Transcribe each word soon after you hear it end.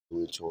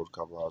We'll talk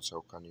about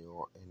how can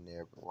you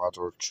enable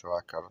water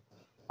tracker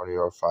on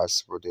your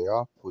fast body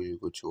app. We're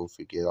going to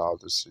figure out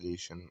the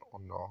solution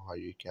on how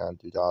you can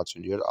do that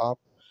on your app.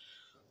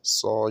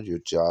 So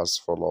you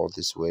just follow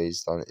these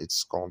ways, then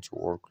it's going to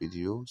work with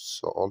you.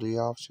 So all you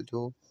have to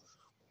do,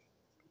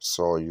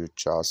 so you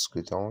just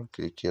go down,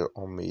 click here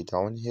on me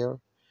down here,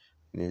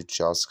 and you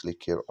just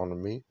click here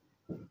on me.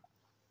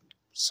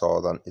 So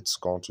then it's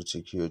going to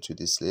take you to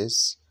this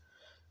list.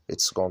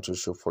 It's going to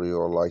show for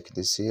you like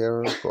this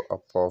here. Go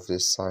above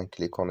this sign,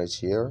 click on it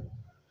here.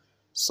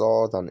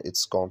 So then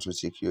it's going to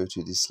take you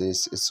to this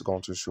list. It's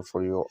going to show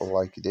for you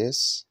like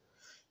this.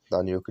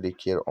 Then you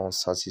click here on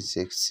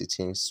statistics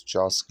settings,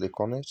 just click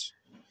on it.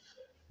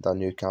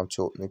 Then you come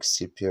to next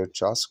step here,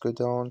 just go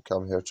down,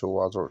 come here to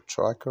water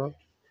tracker,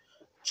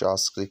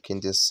 just click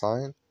in this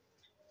sign.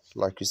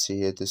 Like you see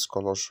here, this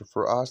color show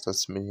for us,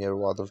 that's mean here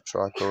water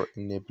tracker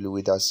enable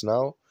with us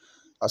now.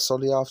 That's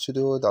all you have to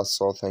do. That's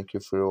all. Thank you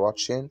for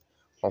watching.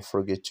 Don't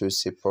forget to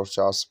support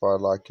us by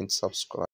liking, subscribe.